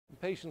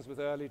patients with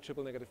early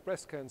triple-negative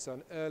breast cancer,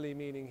 and early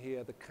meaning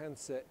here the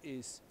cancer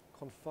is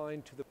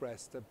confined to the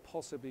breast and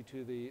possibly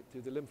to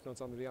the lymph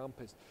nodes under the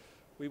armpits,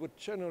 we would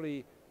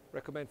generally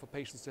recommend for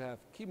patients to have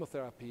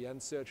chemotherapy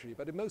and surgery.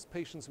 But in most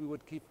patients we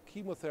would keep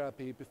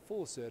chemotherapy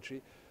before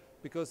surgery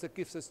because that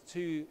gives us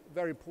two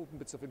very important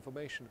bits of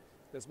information.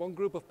 There's one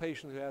group of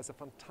patients who has a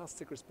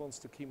fantastic response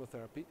to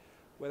chemotherapy,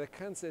 where the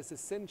cancer is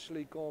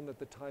essentially gone at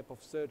the time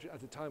of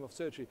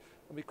surgery,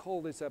 and we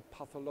call this a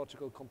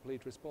pathological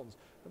complete response.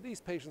 And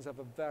these patients have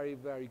a very,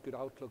 very good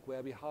outlook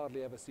where we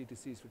hardly ever see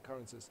disease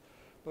recurrences.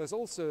 But there's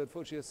also,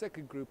 unfortunately, a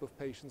second group of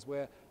patients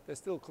where there's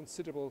still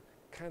considerable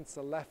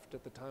cancer left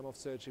at the time of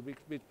surgery,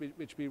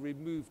 which we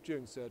remove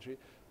during surgery.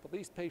 But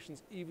these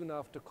patients, even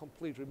after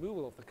complete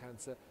removal of the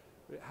cancer,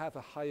 have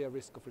a higher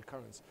risk of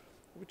recurrence.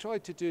 What we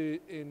tried to do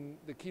in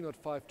the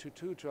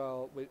KEYNOTE-522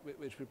 trial,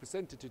 which we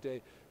presented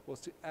today, was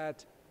to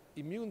add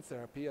immune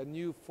therapy, a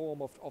new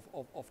form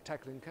of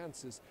tackling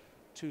cancers,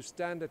 to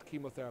standard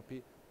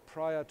chemotherapy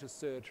prior to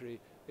surgery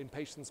in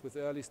patients with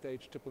early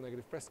stage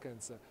triple-negative breast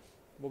cancer.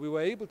 What we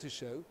were able to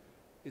show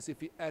is if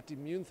we add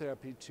immune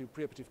therapy to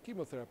preoperative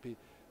chemotherapy,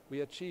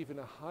 we achieve in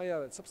a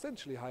higher,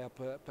 substantially higher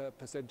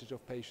percentage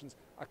of patients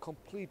a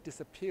complete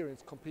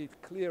disappearance, complete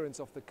clearance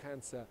of the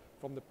cancer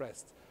from the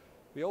breast.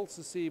 We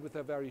also see with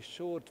a very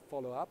short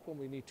follow-up, and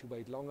we need to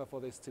wait longer for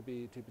this to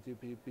be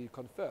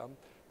confirmed,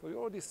 but we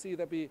already see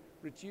that we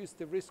reduce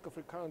the risk of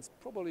recurrence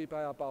probably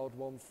by about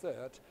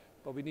 1/3,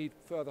 but we need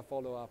further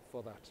follow-up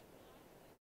for that.